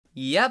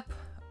Yep,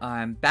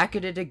 I'm back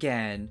at it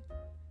again.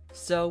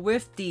 So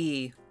with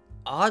the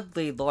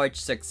oddly large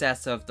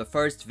success of the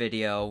first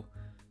video,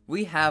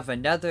 we have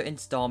another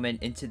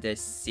installment into this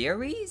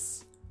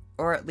series?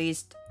 Or at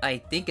least, I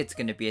think it's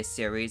gonna be a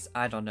series.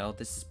 I don't know,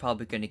 this is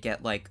probably gonna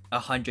get like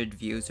 100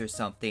 views or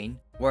something,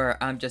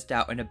 where I'm just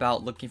out and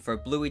about looking for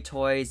Bluey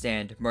toys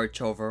and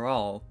merch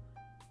overall.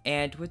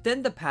 And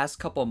within the past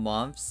couple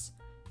months,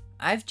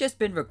 I've just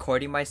been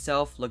recording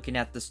myself looking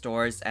at the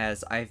stores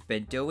as I've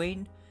been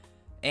doing,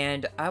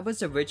 and I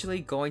was originally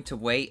going to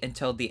wait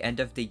until the end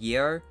of the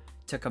year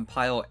to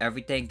compile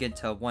everything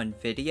into one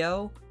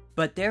video,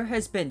 but there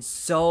has been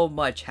so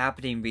much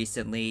happening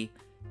recently,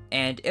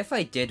 and if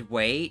I did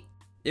wait,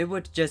 it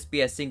would just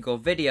be a single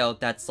video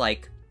that's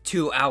like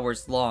 2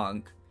 hours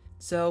long.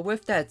 So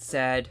with that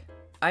said,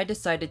 I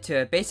decided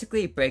to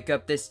basically break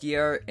up this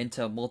year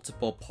into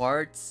multiple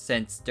parts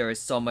since there is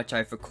so much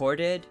I've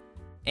recorded.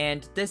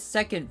 And this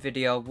second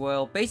video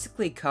will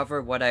basically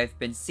cover what I've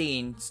been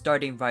seeing,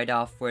 starting right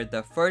off where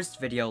the first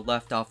video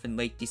left off in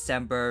late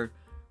December,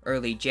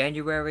 early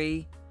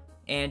January,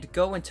 and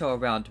go until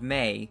around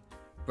May,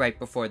 right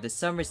before the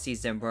summer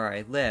season where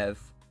I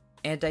live.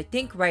 And I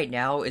think right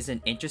now is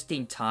an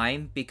interesting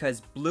time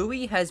because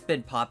Bluey has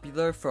been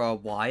popular for a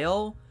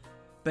while,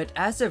 but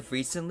as of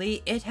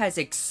recently, it has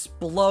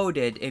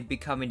exploded in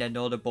becoming a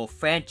notable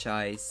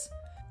franchise,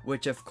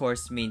 which of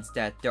course means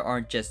that there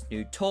aren't just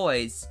new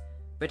toys,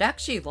 but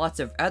actually lots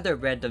of other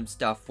random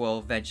stuff we'll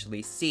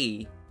eventually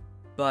see.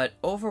 But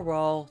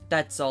overall,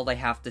 that's all I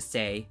have to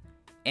say.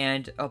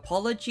 And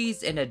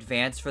apologies in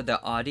advance for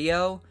the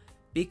audio,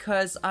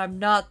 because I'm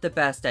not the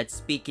best at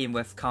speaking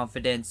with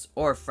confidence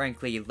or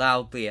frankly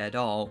loudly at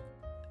all.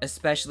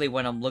 Especially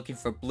when I'm looking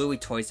for Bluey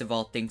toys of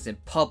all things in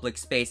public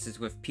spaces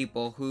with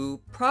people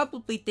who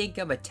probably think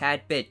I'm a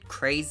tad bit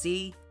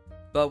crazy.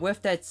 But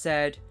with that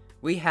said,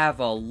 we have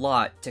a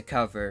lot to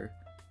cover.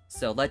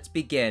 So let's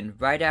begin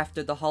right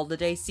after the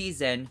holiday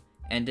season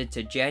and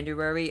into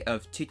January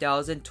of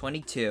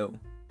 2022.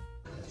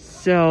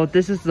 So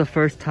this is the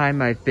first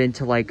time I've been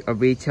to like a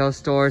retail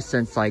store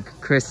since like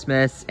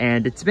Christmas,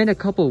 and it's been a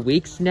couple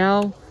weeks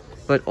now.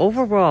 But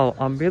overall,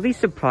 I'm really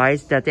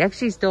surprised that they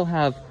actually still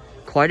have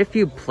quite a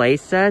few play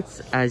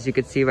sets, as you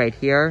can see right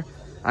here.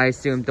 I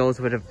assume those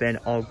would have been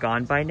all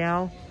gone by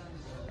now.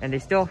 And they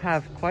still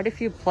have quite a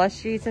few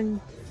plushies and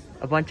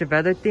a bunch of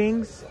other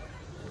things.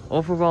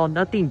 Overall,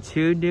 nothing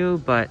too new,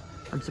 but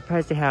I'm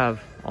surprised they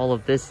have all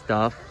of this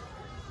stuff.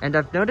 And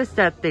I've noticed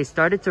that they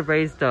started to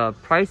raise the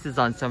prices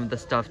on some of the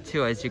stuff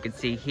too, as you can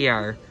see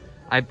here.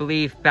 I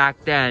believe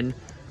back then,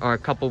 or a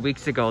couple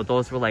weeks ago,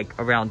 those were like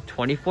around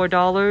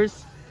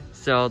 $24.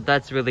 So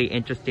that's really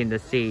interesting to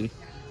see.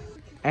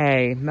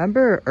 Hey,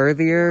 remember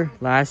earlier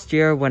last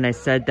year when I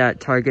said that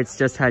Targets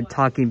just had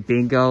Talking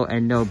Bingo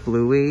and no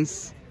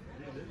Blueys?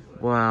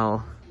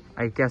 Well,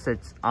 I guess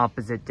it's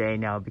opposite day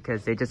now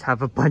because they just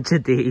have a bunch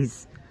of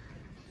these.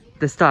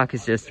 The stock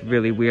is just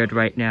really weird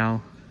right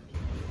now.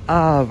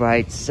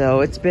 Alright, so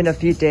it's been a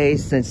few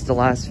days since the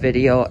last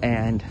video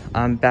and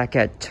I'm back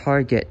at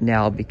Target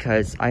now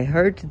because I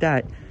heard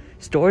that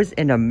stores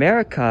in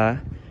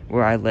America,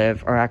 where I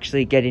live, are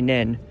actually getting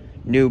in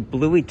new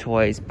Bluey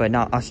toys, but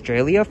not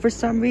Australia for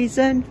some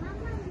reason.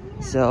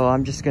 So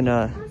I'm just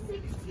gonna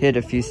hit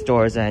a few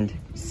stores and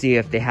see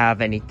if they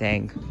have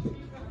anything.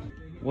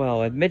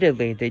 Well,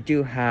 admittedly, they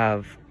do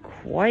have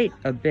quite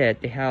a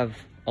bit. They have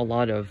a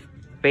lot of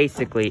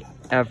basically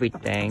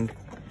everything.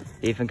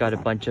 They even got a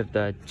bunch of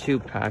the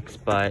 2-packs,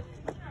 but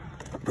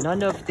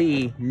none of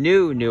the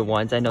new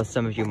ones. I know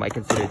some of you might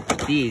consider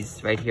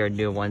these right here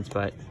new ones,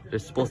 but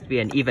there's supposed to be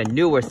an even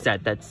newer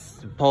set that's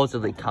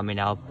supposedly coming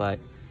out, but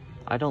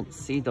I don't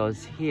see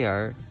those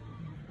here.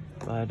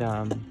 But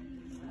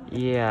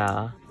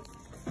yeah,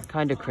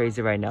 kind of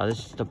crazy right now.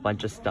 There's just a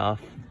bunch of stuff.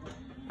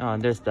 Oh,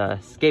 and there's the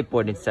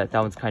skateboarding set. That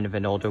one's kind of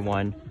an older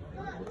one.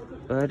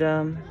 But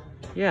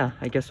yeah,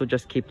 I guess we'll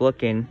just keep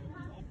looking.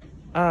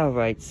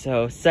 Alright,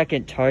 so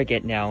second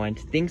Target now, and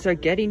things are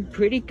getting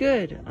pretty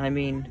good. I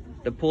mean,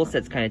 the pool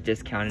set's kind of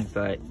discounted,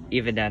 but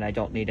even then I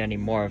don't need any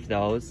more of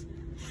those.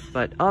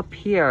 But up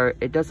here,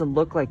 it doesn't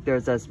look like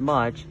there's as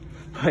much,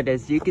 but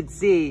as you can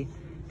see,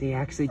 they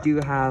actually do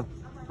have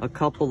a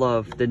couple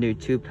of the new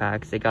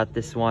 2-packs. They got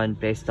this one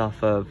based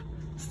off of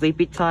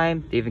Sleepy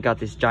Time. They even got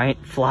this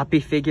giant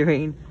floppy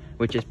figurine,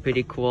 which is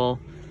pretty cool.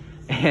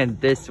 And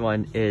this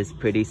one is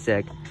pretty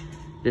sick.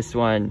 This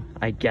one,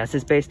 I guess,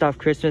 is based off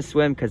Christmas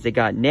Swim because they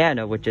got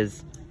Nana, which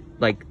is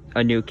like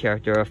a new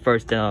character, a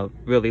first in a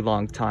really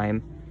long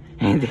time.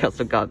 And they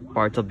also got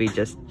Bartleby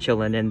just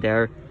chilling in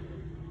there.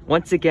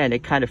 Once again,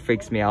 it kind of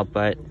freaks me out,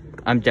 but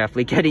I'm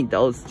definitely getting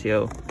those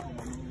too.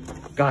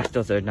 Gosh,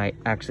 those are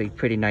actually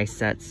pretty nice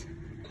sets.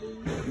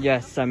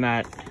 Yes, I'm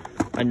at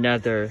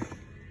another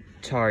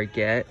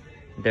Target.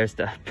 There's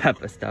the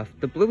Peppa stuff.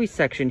 The Bluey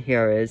section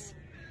here is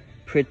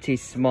pretty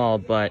small,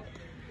 but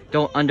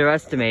don't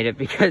underestimate it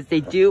because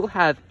they do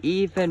have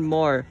even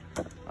more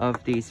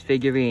of these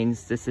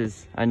figurines. This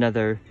is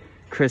another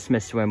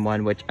Christmas Swim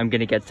one, which I'm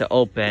gonna get to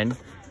open.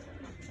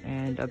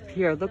 And up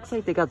here, it looks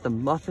like they got the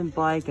muffin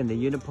bike and the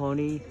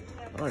unipony.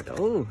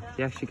 Oh,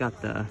 they actually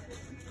got the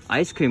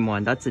ice cream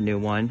one. That's a new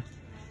one.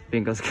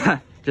 Bingo's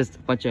got just a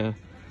bunch of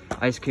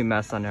ice cream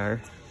mess on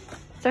her.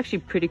 It's actually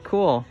pretty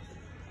cool.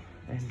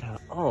 And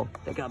oh,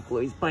 they got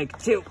Bluey's bike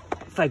too.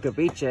 If I could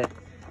reach it.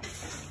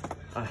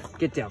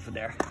 Get down from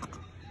there.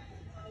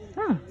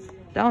 Huh,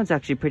 that one's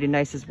actually pretty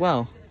nice as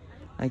well.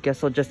 I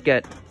guess I'll just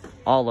get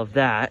all of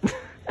that.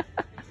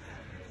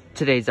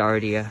 Today's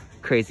already a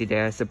crazy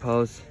day, I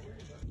suppose.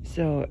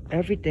 So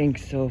everything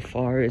so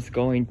far is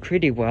going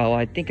pretty well.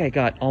 I think I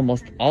got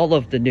almost all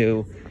of the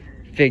new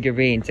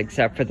figurines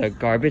except for the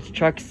garbage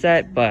truck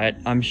set, but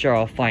I'm sure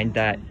I'll find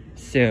that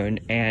soon.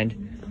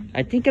 And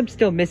I think I'm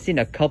still missing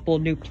a couple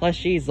new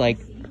plushies like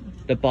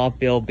the Bob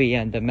Bilby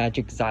and the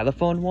Magic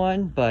Xylophone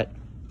one, but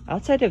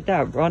outside of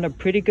that, we're on a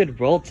pretty good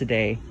roll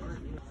today.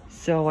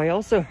 So I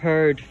also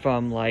heard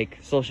from like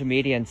social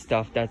media and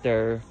stuff that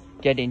they're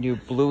getting new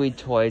Bluey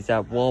toys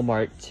at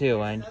Walmart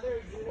too, and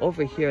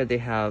over here they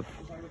have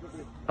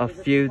a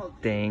few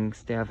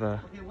things. They have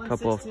a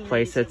couple of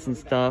playsets and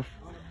stuff,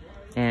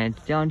 and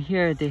down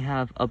here they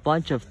have a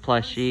bunch of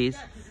plushies.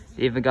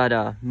 They even got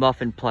a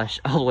muffin plush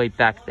all the way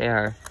back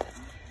there.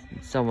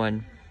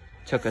 Someone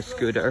took a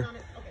scooter.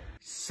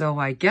 So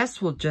I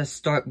guess we'll just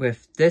start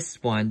with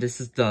this one.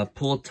 This is the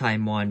pool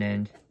time one,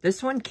 and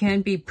this one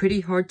can be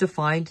pretty hard to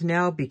find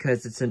now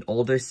because it's an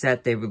older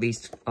set they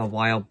released a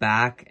while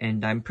back,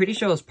 and I'm pretty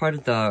sure it was part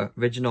of the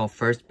original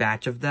first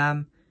batch of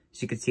them.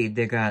 As you can see,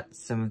 they got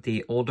some of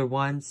the older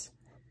ones.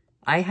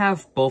 I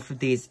have both of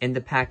these in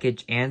the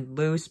package and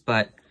loose,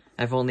 but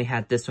I've only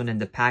had this one in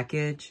the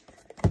package.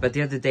 But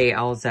the other day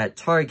I was at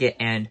Target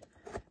and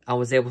I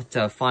was able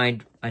to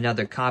find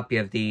another copy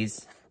of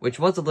these, which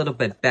was a little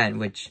bit bent,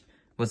 which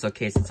was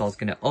okay since I was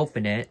going to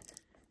open it.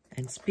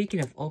 And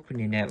speaking of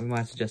opening it, we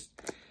might as well just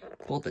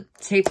pull the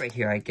tape right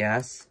here, I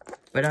guess.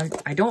 But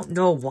I don't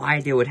know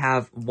why they would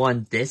have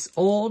one this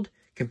old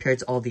compared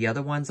to all the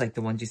other ones, like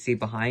the ones you see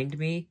behind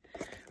me.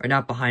 Or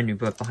not behind me,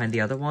 but behind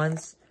the other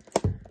ones.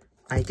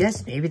 I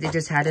guess maybe they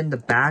just had it in the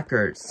back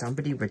or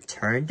somebody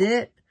returned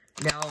it.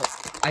 Now,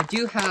 I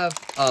do have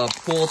a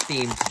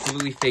pool-themed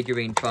Bluey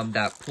figurine from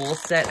that pool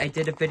set I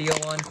did a video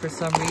on for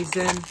some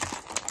reason.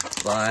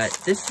 But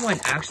this one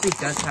actually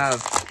does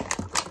have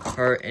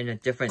her in a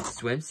different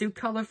swimsuit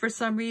color for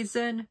some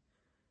reason.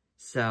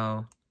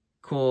 So,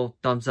 cool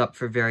thumbs up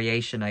for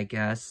variation, I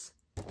guess.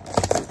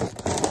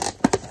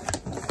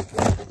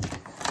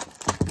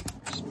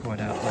 Just pour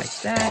it out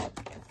like that.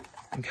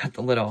 We got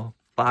the little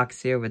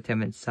box here with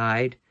him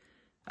inside.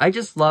 I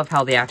just love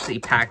how they actually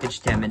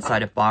packaged him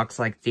inside a box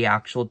like the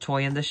actual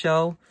toy in the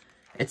show.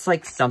 It's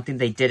like something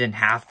they didn't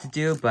have to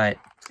do, but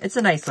it's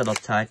a nice little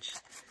touch.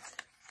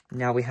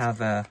 Now we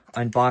have a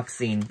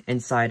unboxing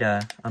inside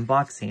a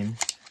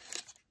unboxing.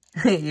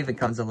 It even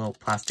comes a little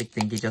plastic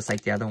thingy just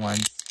like the other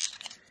ones.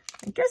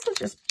 I guess I'll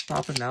just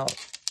pop him out.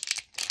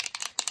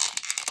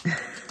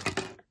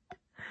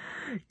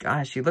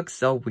 Gosh, he looks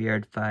so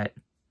weird, but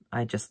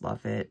I just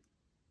love it.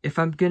 If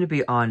I'm gonna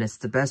be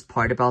honest, the best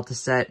part about the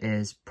set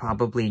is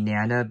probably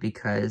Nana,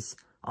 because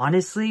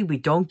honestly, we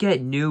don't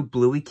get new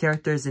Bluey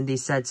characters in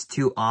these sets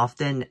too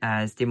often,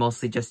 as they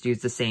mostly just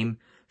use the same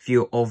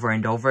few over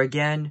and over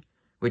again,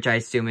 which I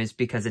assume is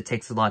because it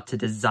takes a lot to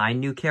design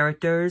new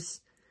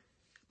characters.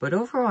 But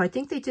overall, I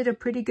think they did a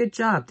pretty good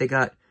job. They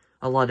got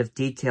a lot of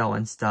detail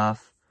and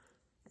stuff.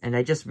 And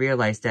I just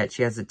realized that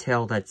she has a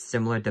tail that's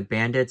similar to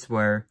Bandit's,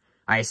 where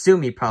I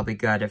assume he probably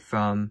got it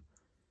from.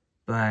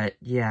 But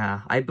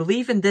yeah, I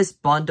believe in this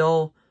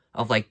bundle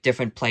of like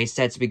different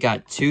playsets, we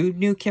got 2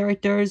 new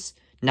characters,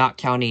 not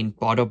counting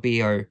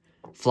Bartleby or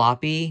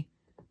Floppy.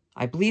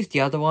 I believe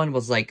the other one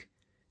was like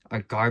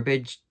a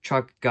garbage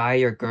truck guy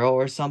or girl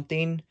or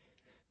something.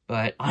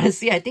 But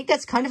honestly, I think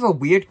that's kind of a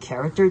weird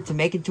character to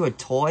make into a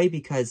toy,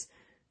 because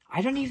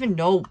I don't even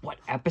know what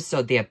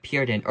episode they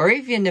appeared in, or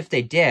even if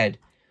they did.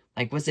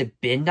 Like, was it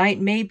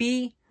Midnight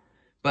maybe?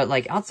 But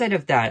like, outside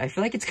of that, I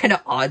feel like it's kind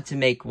of odd to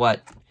make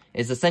what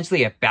is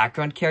essentially a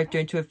background character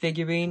into a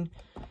figurine.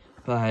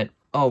 But,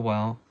 oh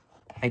well.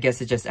 I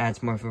guess it just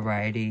adds more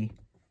variety.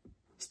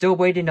 Still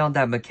waiting on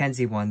that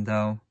Mackenzie one,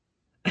 though.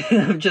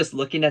 I'm just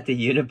looking at the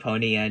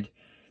Unipony, and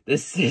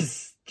this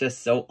is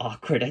just so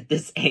awkward at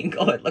this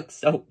angle. It looks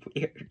so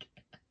weird.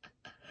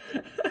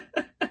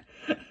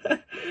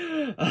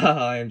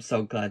 Oh, I'm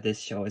so glad this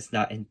show is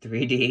not in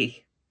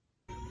 3D.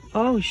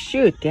 Oh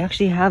shoot, they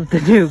actually have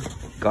the new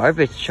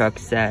garbage truck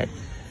set.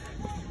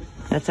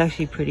 That's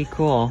actually pretty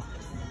cool.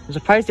 I'm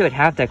surprised they would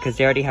have that because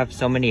they already have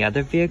so many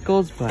other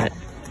vehicles, but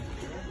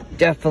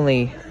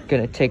definitely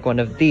gonna take one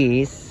of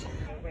these.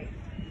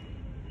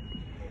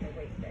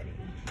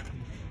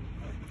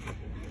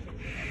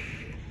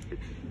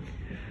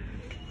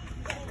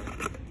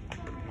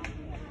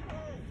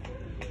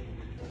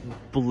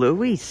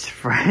 Bluey's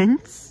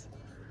friends?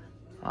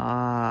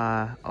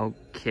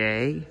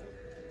 Okay.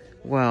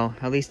 Well,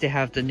 at least they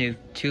have the new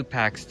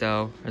 2-packs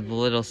though, or the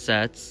little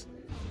sets.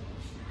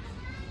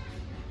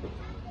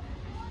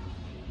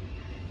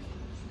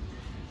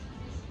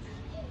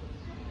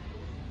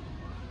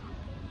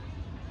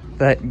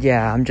 But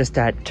yeah, I'm just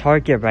at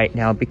Target right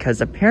now because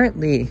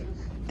apparently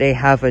they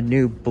have a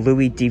new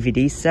Bluey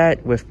DVD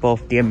set with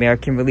both the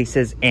American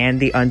releases and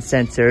the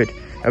uncensored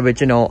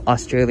original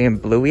Australian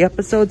Bluey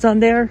episodes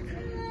on there,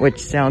 which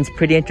sounds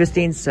pretty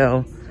interesting.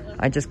 So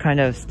I just kind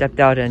of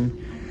stepped out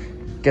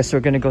and guess we're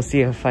gonna go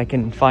see if I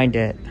can find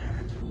it.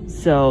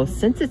 So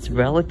since it's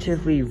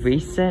relatively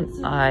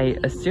recent, I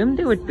assumed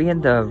it would be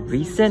in the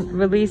recent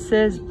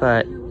releases,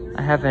 but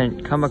I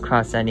haven't come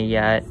across any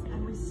yet.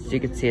 So you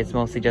can see it's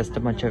mostly just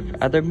a bunch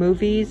of other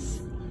movies.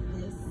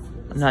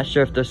 I'm not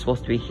sure if they're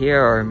supposed to be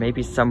here or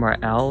maybe somewhere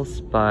else,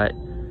 but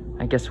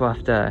I guess we'll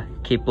have to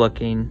keep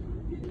looking.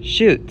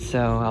 Shoot, so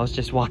I was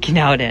just walking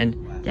out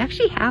and they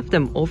actually have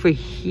them over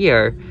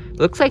here.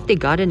 Looks like they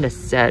got in a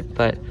set,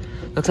 but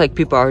looks like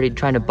people are already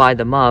trying to buy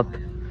them up.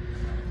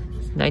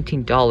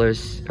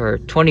 $19 or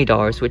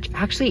 $20, which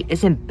actually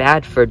isn't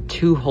bad for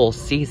 2 whole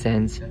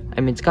seasons.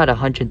 I mean, it's got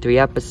 103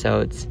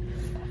 episodes.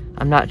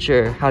 I'm not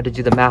sure how to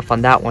do the math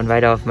on that one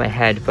right off my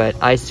head, but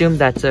I assume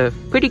that's a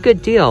pretty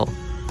good deal.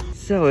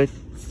 So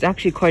it's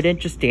actually quite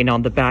interesting.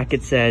 On the back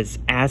it says,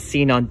 as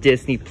seen on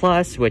Disney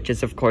Plus, which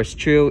is of course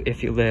true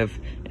if you live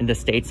in the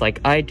States like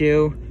I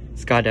do.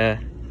 It's got a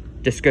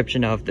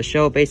description of the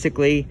show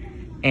basically.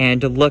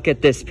 And look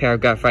at this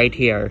paragraph right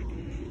here.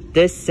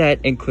 This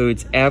set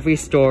includes every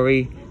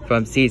story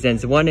from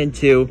seasons 1 and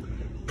 2,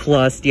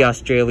 plus the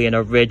Australian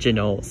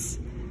originals.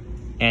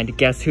 And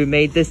guess who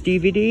made this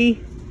DVD?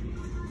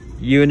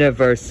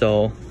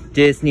 Universal,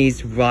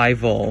 Disney's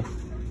rival.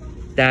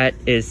 That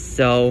is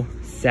so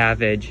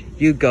savage.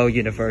 You go,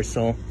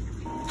 Universal.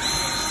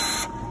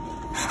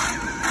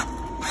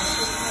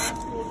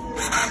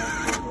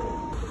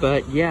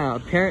 But yeah,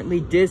 apparently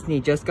Disney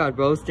just got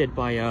roasted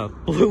by a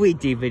Bluey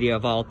DVD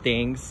of all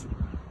things.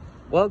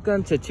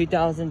 Welcome to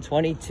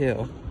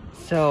 2022.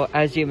 So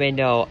as you may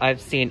know, I've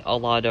seen a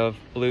lot of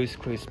Blue's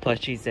Clues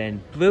plushies and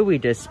Bluey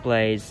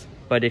displays,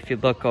 but if you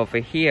look over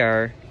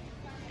here,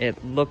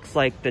 it looks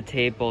like the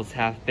tables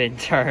have been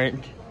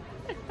turned.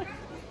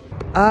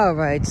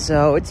 Alright,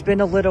 so it's been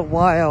a little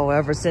while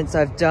ever since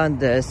I've done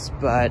this,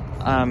 but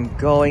I'm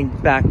going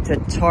back to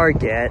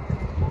Target.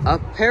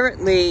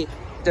 Apparently,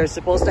 they're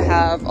supposed to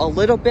have a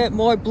little bit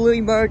more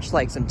Bluey merch,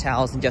 like some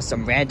towels and just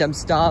some random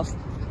stuff.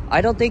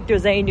 I don't think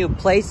there's any new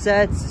play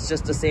sets, it's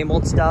just the same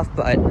old stuff,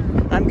 but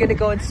I'm gonna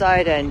go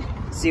inside and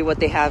see what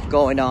they have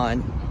going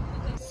on.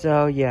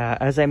 So yeah,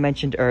 as I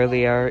mentioned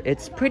earlier,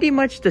 it's pretty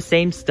much the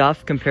same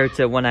stuff compared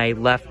to when I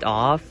left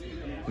off.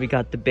 We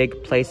got the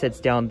big play sets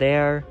down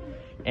there,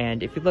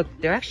 and if you look,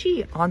 they're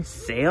actually on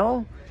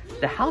sale.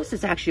 The house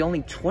is actually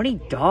only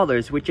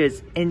 $20, which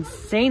is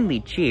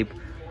insanely cheap.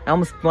 I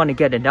almost want to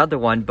get another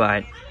one,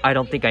 but I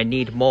don't think I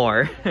need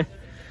more.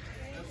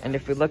 And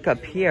if we look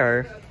up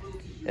here,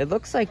 it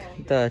looks like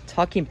the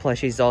talking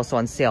plushie is also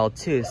on sale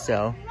too,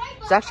 so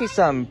there's actually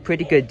some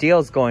pretty good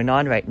deals going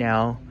on right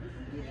now.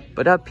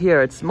 But up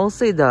here, it's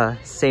mostly the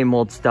same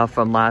old stuff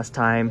from last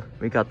time.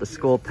 We got the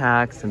school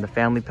packs and the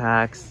family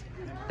packs.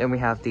 Then we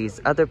have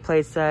these other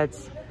play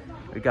sets.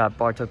 We got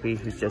Bartleby,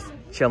 who's just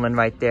chilling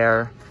right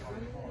there.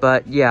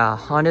 But yeah,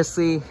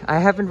 honestly, I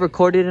haven't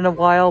recorded in a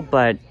while,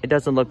 but it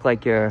doesn't look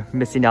like you're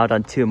missing out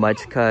on too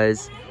much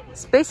because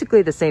it's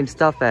basically the same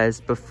stuff as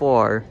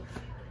before.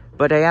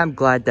 But I am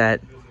glad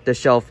that the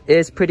shelf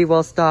is pretty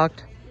well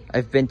stocked.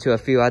 I've been to a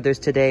few others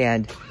today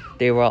and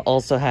they were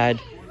also had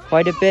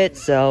quite a bit,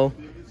 so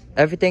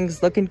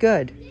everything's looking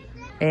good.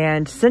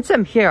 And since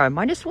I'm here, I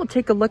might as well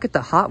take a look at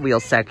the Hot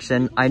Wheels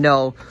section. I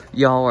know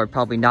y'all are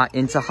probably not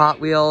into Hot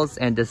Wheels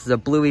and this is a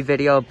Bluey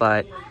video,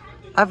 but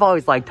I've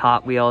always liked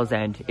Hot Wheels,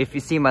 and if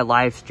you see my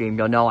live stream,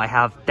 you'll know I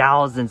have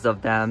thousands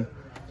of them.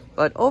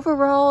 But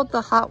overall,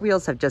 the Hot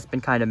Wheels have just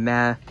been kind of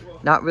meh.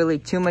 Not really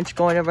too much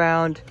going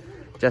around.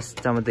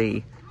 Just some of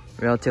the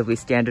relatively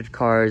standard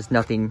cars,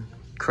 nothing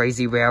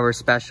crazy rare or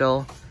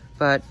special.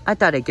 But I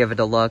thought I'd give it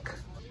a look.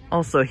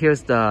 Also,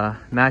 here's the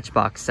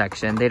Matchbox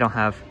section. They don't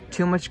have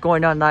too much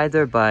going on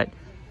either, but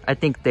I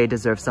think they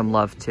deserve some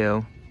love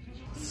too.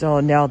 So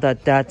now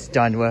that that's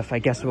done with, I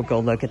guess we'll go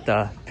look at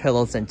the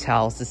pillows and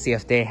towels to see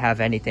if they have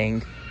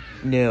anything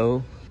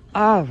new.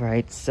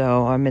 Alright,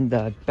 so I'm in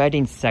the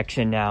bedding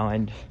section now,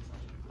 and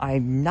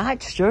I'm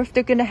not sure if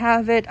they're gonna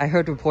have it. I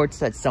heard reports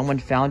that someone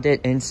found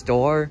it in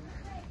store.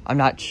 I'm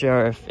not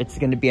sure if it's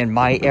gonna be in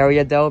my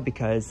area though,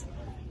 because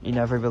you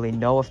never really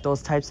know of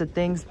those types of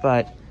things,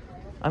 but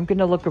I'm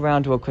gonna look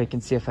around real quick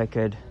and see if I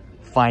could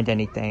find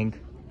anything.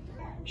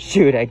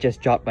 Shoot, I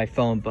just dropped my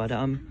phone, but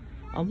I'm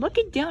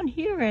looking down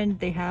here and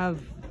they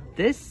have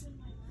this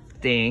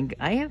thing.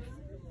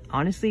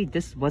 Honestly,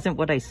 this wasn't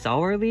what I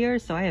saw earlier,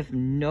 so I have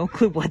no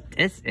clue what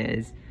this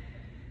is.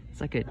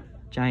 It's like a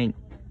giant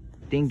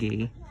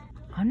thingy.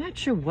 I'm not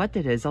sure what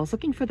it is. I was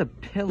looking for the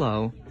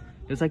pillow.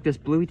 There's like this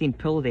Bluey themed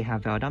pillow they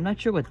have out. I'm not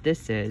sure what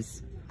this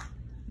is.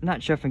 I'm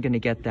not sure if I'm gonna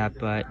get that,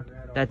 but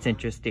that's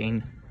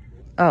interesting.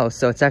 Oh,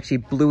 so it's actually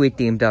Bluey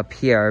themed up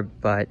here,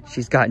 but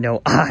she's got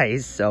no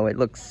eyes, so it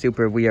looks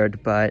super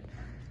weird, but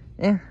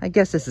I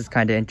guess this is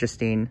kind of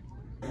interesting.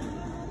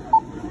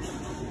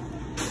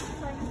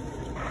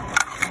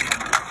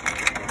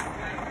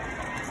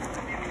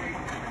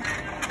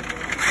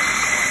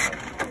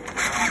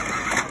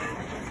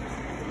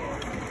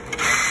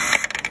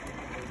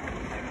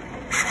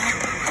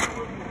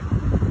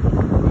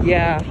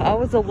 Yeah, I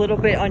was a little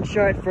bit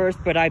unsure at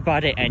first, but I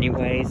bought it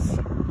anyways.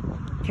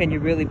 Can you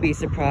really be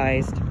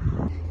surprised?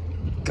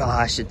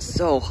 Gosh, it's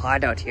so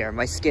hot out here.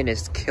 My skin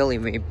is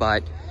killing me,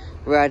 but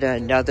we're at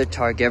another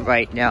Target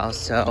right now,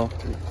 so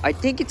I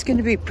think it's going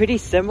to be pretty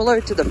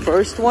similar to the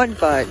first one,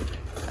 but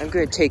I'm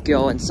going to take you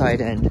all inside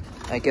and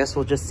I guess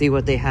we'll just see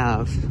what they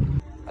have.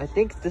 I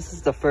think this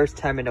is the first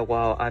time in a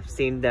while I've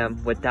seen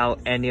them without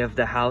any of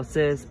the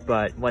houses,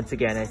 but once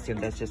again, I assume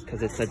that's just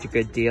because it's such a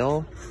good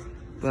deal.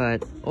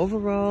 But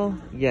overall,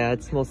 yeah,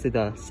 it's mostly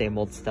the same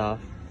old stuff.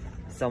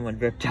 Someone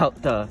ripped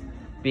out the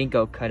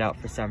bingo cutout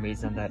for some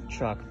reason on that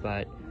truck,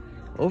 but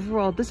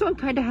overall, this one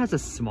kind of has a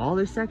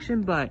smaller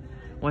section, but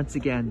once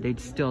again, they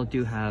still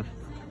do have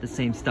the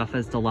same stuff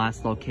as the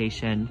last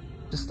location.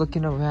 Just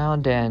looking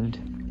around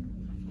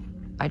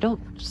and I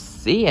don't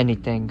see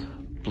anything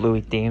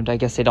Bluey themed. I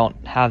guess they don't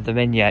have them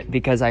in yet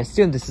because I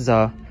assume this is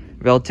a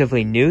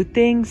relatively new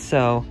thing,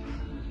 so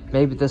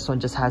maybe this one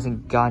just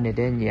hasn't gotten it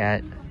in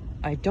yet.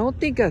 I don't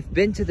think I've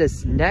been to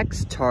this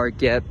next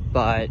Target,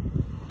 but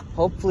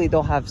hopefully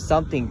they'll have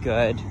something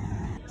good.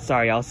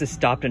 Sorry, I was just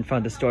stopped in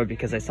front of the store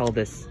because I saw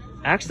this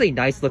actually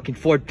nice looking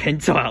Ford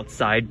Pinto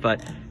outside,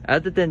 but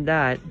other than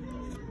that,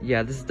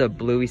 yeah, this is the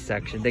Bluey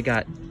section. They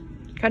got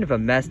kind of a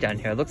mess down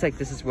here. It looks like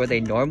this is where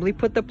they normally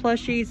put the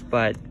plushies,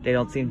 but they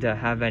don't seem to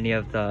have any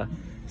of the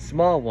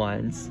small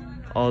ones,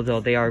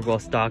 although they are well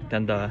stocked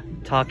on the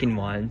talking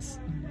ones.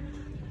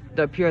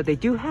 Up here, they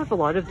do have a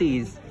lot of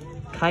these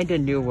kind of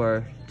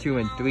newer 2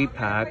 and 3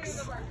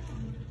 packs,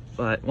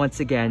 but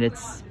once again,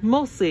 it's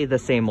mostly the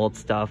same old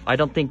stuff. I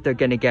don't think they're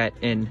gonna get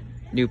in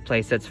new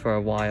playsets for a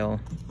while.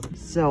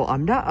 So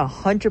I'm not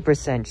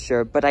 100%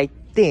 sure, but I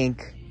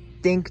think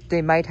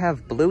they might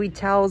have Bluey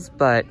towels,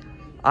 but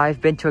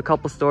I've been to a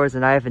couple stores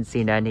and I haven't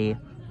seen any.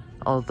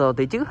 Although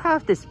they do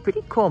have this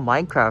pretty cool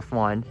Minecraft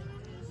one.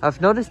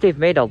 I've noticed they've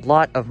made a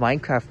lot of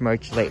Minecraft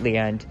merch lately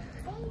and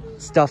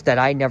stuff that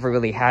I never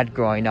really had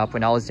growing up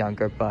when I was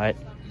younger, but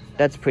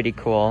that's pretty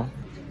cool.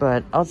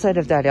 But outside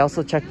of that, I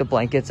also checked the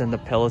blankets and the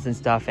pillows and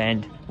stuff,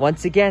 and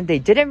once again, they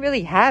didn't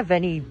really have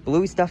any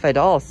Bluey stuff at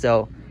all,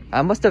 so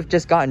I must have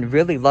just gotten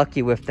really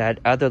lucky with that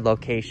other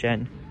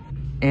location.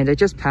 And I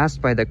just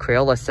passed by the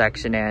Crayola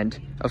section, and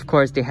of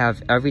course they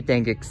have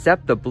everything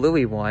except the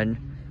Bluey one,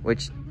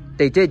 which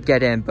they did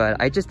get in, but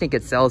I just think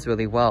it sells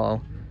really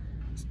well.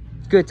 It's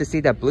good to see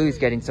that Bluey's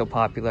getting so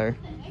popular.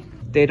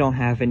 They don't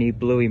have any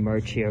Bluey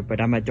merch here,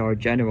 but I'm at Dollar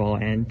General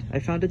and I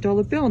found a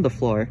 $1 bill on the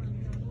floor.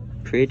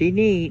 Pretty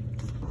neat.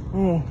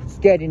 Oh, it's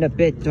getting a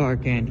bit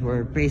dark and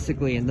we're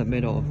basically in the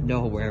middle of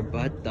nowhere,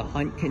 but the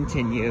hunt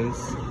continues.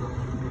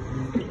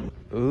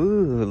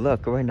 Ooh,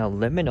 look, we're in a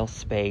liminal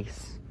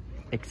space.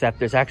 Except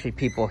there's actually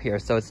people here,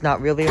 so it's not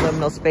really a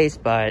liminal space,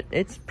 but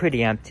it's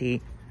pretty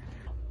empty.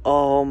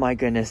 Oh my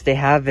goodness, they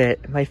have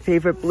it. My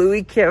favorite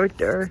Bluey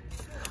character.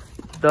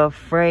 The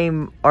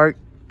frame art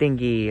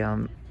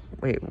thingy.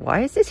 Wait,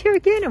 why is this here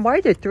again? And why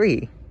are there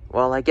 3?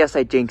 Well, I guess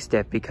I jinxed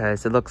it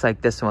because it looks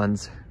like this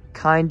one's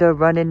kinda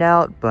running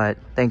out, but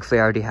thankfully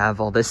I already have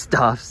all this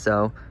stuff,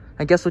 so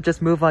I guess we'll just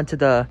move on to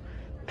the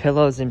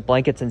pillows and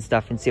blankets and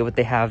stuff and see what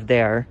they have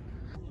there.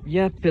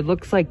 Yep, it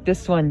looks like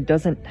this one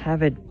doesn't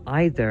have it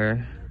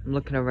either. I'm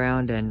looking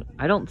around and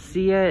I don't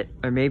see it,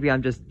 or maybe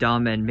I'm just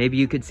dumb and maybe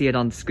you could see it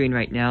on the screen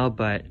right now,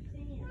 but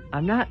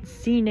I'm not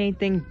seeing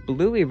anything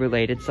Bluey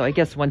related, so I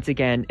guess once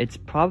again, it's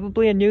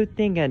probably a new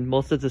thing and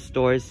most of the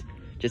stores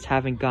just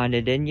haven't gotten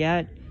it in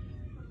yet.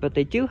 But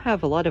they do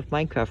have a lot of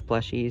Minecraft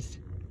plushies.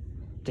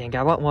 Dang,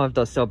 I want one of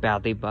those so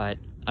badly, but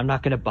I'm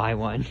not gonna buy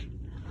one.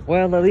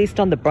 Well, at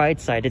least on the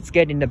bright side, it's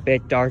getting a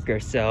bit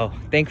darker, so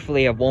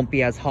thankfully it won't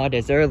be as hot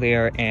as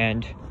earlier,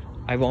 and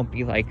I won't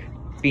be, like,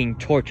 being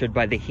tortured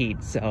by the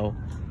heat, so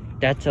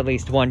that's at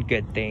least one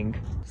good thing.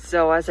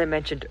 So as I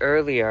mentioned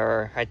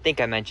earlier, I think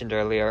I mentioned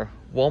earlier,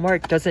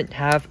 Walmart doesn't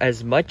have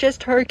as much as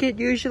Target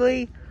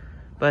usually,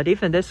 but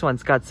even this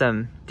one's got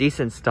some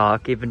decent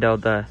stock, even though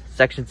the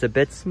section's a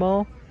bit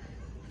small.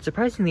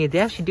 Surprisingly, they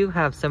actually do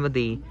have some of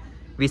the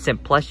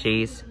recent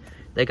plushies.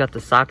 They got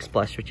the socks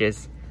plush, which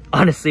is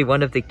honestly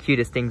one of the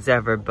cutest things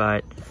ever,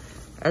 but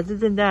other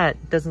than that,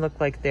 it doesn't look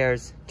like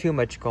there's too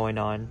much going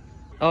on.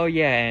 Oh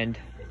yeah, and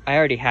I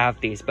already have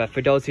these, but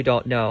for those who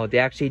don't know, they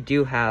actually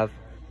do have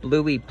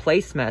Bluey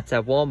placemats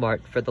at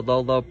Walmart for the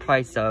low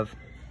price of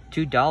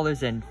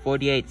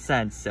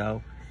 $2.48,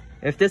 so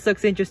if this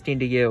looks interesting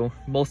to you,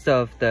 most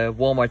of the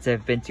Walmarts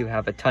I've been to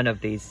have a ton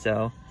of these,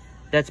 so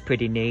that's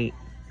pretty neat.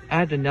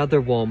 At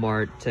another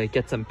Walmart to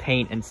get some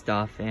paint and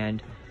stuff,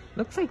 and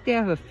looks like they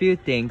have a few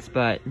things,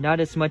 but not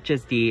as much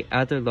as the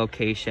other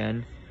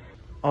location.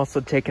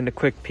 Also taking a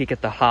quick peek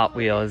at the Hot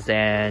Wheels,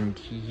 and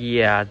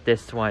yeah,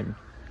 this one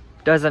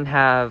doesn't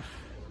have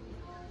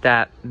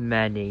that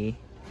many.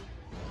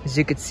 As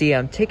you can see,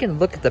 I'm taking a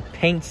look at the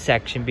paint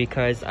section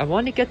because I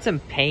want to get some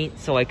paint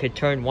so I could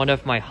turn one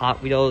of my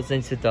Hot Wheels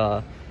into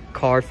the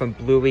car from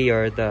Bluey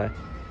or the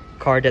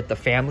car that the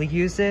family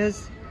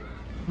uses.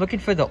 Looking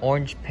for the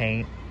orange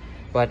paint,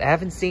 but I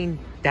haven't seen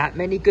that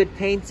many good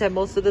paints at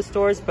most of the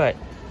stores, but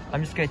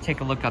I'm just going to take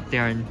a look up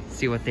there and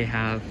see what they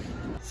have.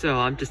 So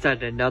I'm just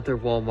at another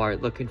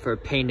Walmart looking for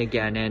paint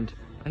again, and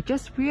I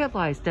just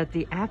realized that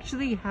they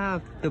actually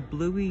have the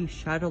Bluey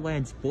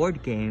Shadowlands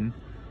board game.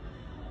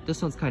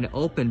 This one's kind of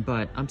open,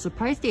 but I'm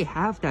surprised they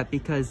have that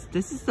because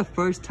this is the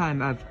first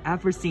time I've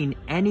ever seen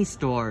any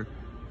store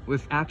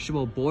with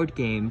actual board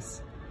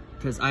games,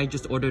 because I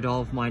just ordered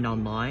all of mine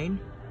online.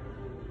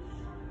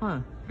 Huh,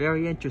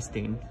 very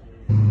interesting.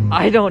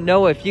 I don't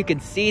know if you can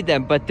see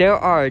them, but there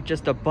are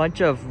just a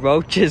bunch of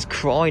roaches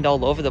crawling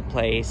all over the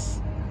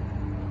place.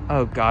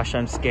 Oh gosh,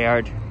 I'm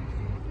scared.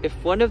 If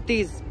one of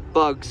these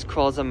bugs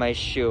crawls on my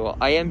shoe,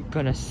 I am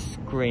gonna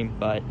scream,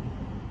 but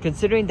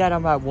considering that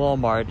I'm at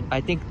Walmart,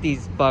 I think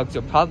these bugs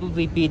will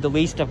probably be the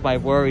least of my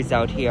worries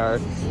out here.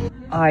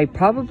 I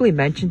probably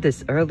mentioned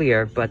this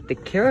earlier, but the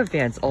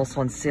caravan's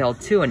also on sale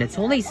too, and it's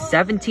only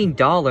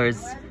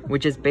 $17,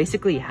 which is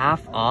basically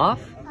half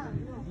off.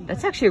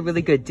 That's actually a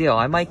really good deal.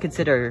 I might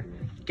consider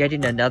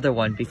getting another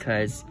one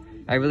because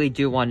I really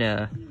do want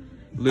a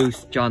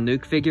loose John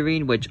Luke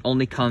figurine, which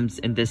only comes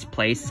in this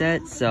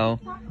playset, so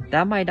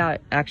that might not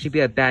actually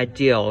be a bad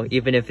deal,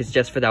 even if it's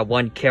just for that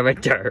one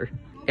character.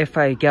 If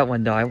I get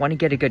one though, I want to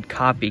get a good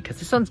copy because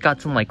this one's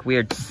got some like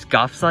weird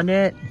scuffs on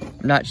it.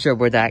 I'm not sure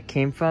where that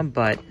came from,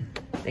 but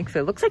I think so.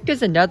 It looks like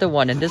there's another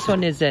one, and this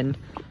one is in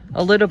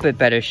a little bit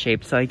better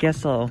shape, so I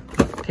guess I'll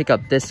pick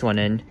up this one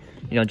and,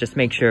 you know, just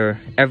make sure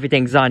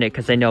everything's on it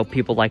because I know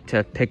people like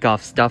to pick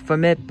off stuff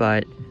from it,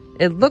 but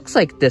it looks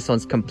like this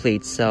one's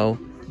complete, so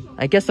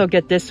I guess I'll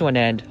get this one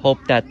and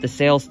hope that the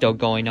sale's still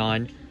going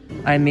on.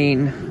 I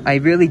mean, I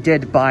really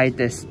did buy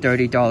this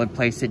 $30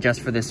 playset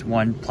just for this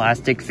one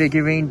plastic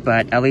figurine,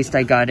 but at least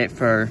I got it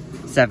for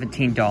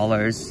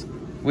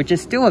 $17, which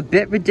is still a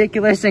bit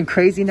ridiculous and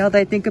crazy now that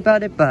I think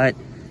about it, but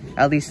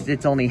at least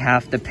it's only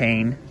half the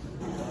pain.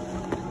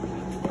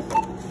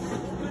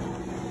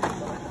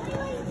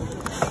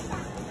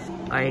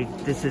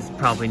 This is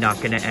probably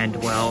not gonna end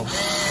well.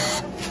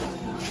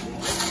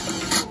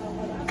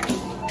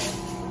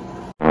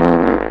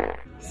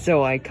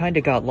 So I kind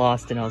of got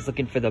lost and I was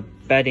looking for the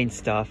bedding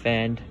stuff,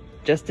 and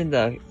just in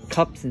the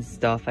cups and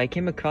stuff, I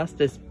came across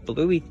this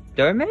Bluey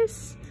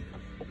thermos?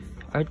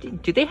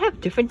 Do they have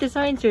different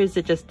designs, or is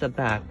it just the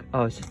back?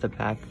 Oh, it's just the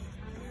back.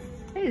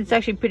 Hey, it's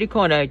actually pretty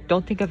cool, and I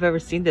don't think I've ever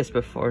seen this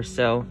before,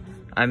 so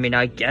I mean,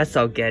 I guess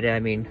I'll get it. I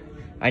mean,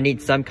 I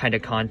need some kind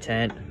of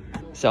content.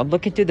 So I'm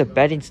looking through the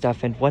bedding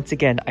stuff, and once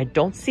again, I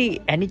don't see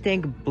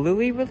anything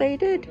Bluey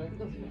related.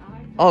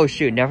 Oh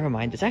shoot, never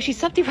mind. There's actually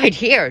something right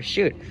here.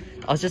 Shoot.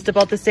 I was just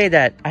about to say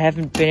that I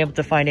haven't been able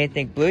to find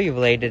anything Bluey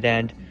related,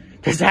 and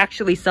there's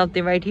actually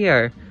something right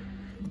here.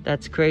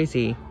 That's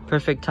crazy.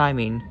 Perfect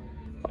timing.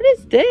 What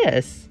is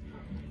this?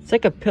 It's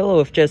like a pillow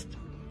with just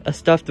a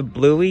stuffed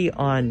Bluey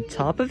on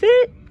top of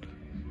it?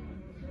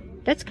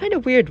 That's kind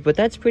of weird, but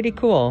that's pretty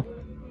cool.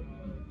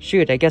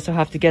 Shoot, I guess I'll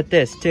have to get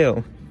this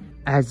too.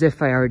 As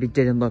if I already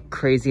didn't look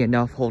crazy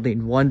enough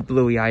holding one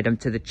Bluey item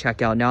to the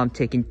checkout, now I'm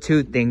taking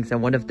two things,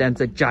 and one of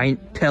them's a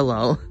giant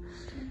pillow.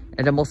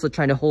 And I'm also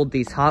trying to hold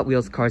these Hot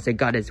Wheels cars I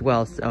got as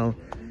well, so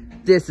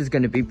this is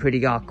gonna be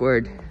pretty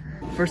awkward.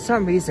 For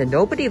some reason,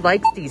 nobody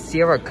likes these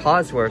Sierra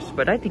Cosworths,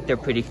 but I think they're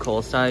pretty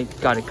cool, so I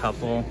got a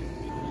couple.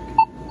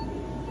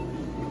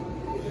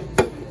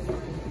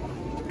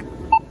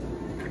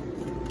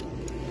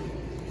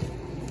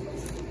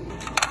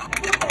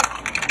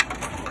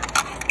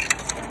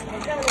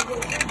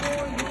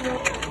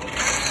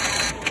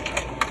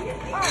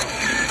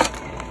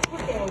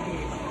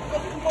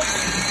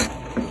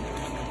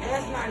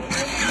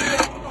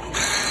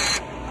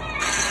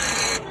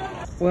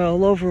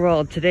 Well,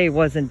 overall, today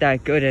wasn't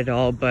that good at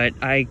all, but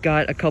I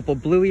got a couple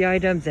Bluey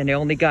items and I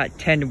only got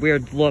 10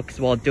 weird looks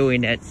while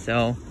doing it,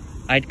 so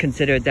I'd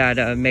consider that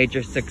a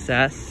major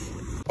success.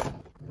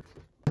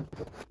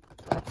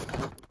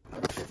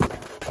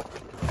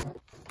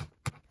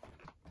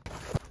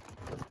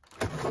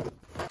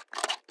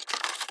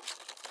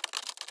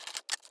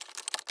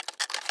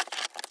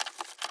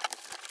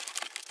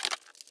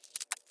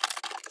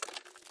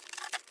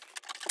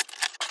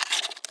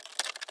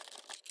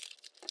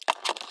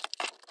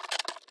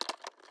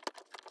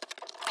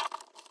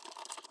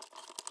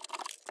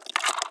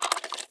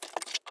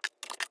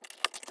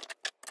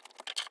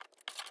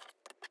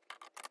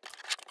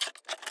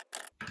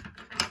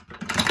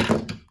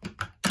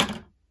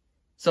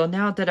 So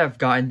now that I've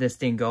gotten this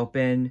thing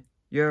open,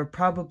 you're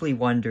probably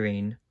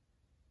wondering,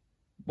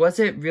 was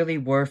it really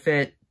worth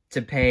it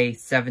to pay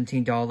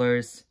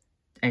 $17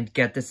 and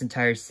get this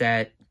entire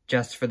set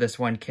just for this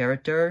one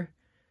character?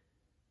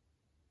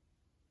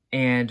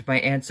 And my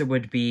answer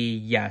would be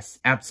yes,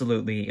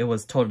 absolutely, it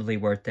was totally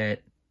worth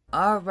it.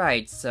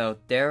 Alright, so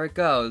there it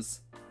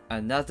goes.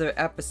 Another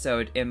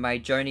episode in my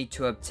journey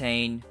to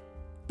obtain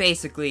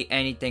basically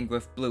anything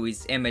with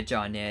Bluey's image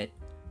on it.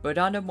 But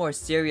on a more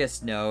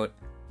serious note,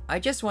 I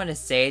just want to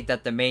say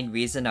that the main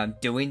reason I'm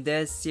doing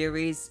this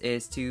series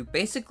is to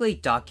basically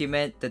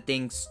document the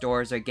things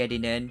stores are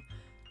getting in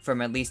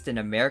from at least an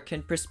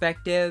American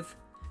perspective,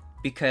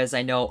 because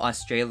I know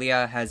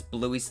Australia has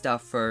Bluey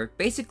stuff for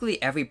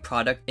basically every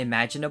product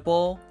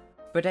imaginable,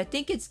 But I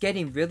think it's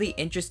getting really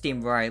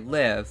interesting where I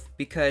live,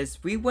 because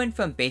we went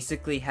from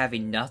basically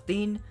having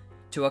nothing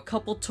to a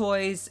couple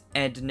toys,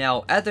 and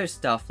now other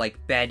stuff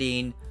like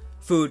bedding,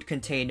 food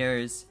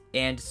containers,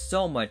 and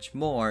so much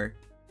more.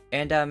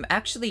 And I'm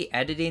actually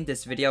editing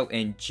this video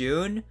in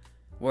June,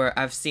 where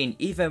I've seen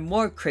even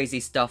more crazy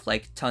stuff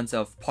like tons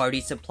of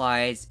party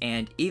supplies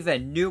and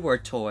even newer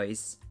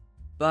toys.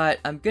 But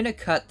I'm gonna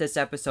cut this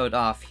episode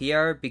off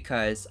here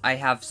because I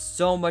have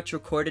so much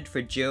recorded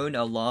for June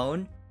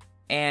alone,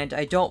 and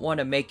I don't want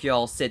to make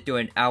y'all sit through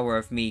an hour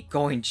of me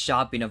going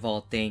shopping of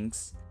all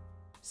things.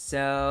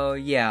 So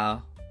yeah,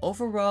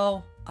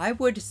 overall, I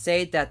would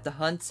say that the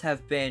hunts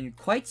have been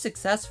quite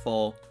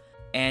successful,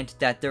 and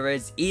that there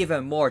is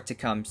even more to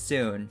come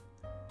soon.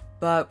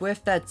 But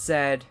with that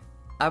said,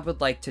 I would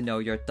like to know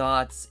your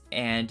thoughts,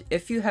 and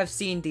if you have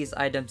seen these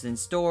items in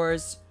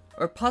stores,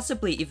 or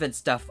possibly even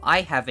stuff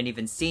I haven't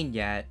even seen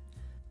yet,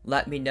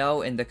 let me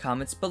know in the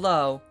comments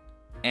below.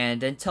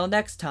 And until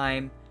next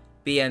time,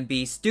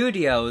 B&B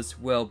Studios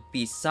will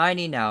be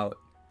signing out.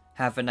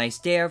 Have a nice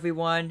day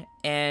everyone,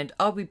 and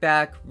I'll be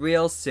back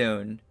real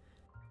soon.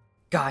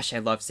 Gosh, I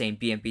love saying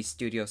B&B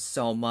Studios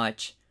so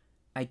much.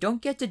 I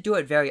don't get to do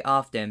it very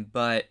often,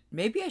 but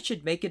maybe I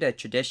should make it a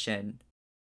tradition.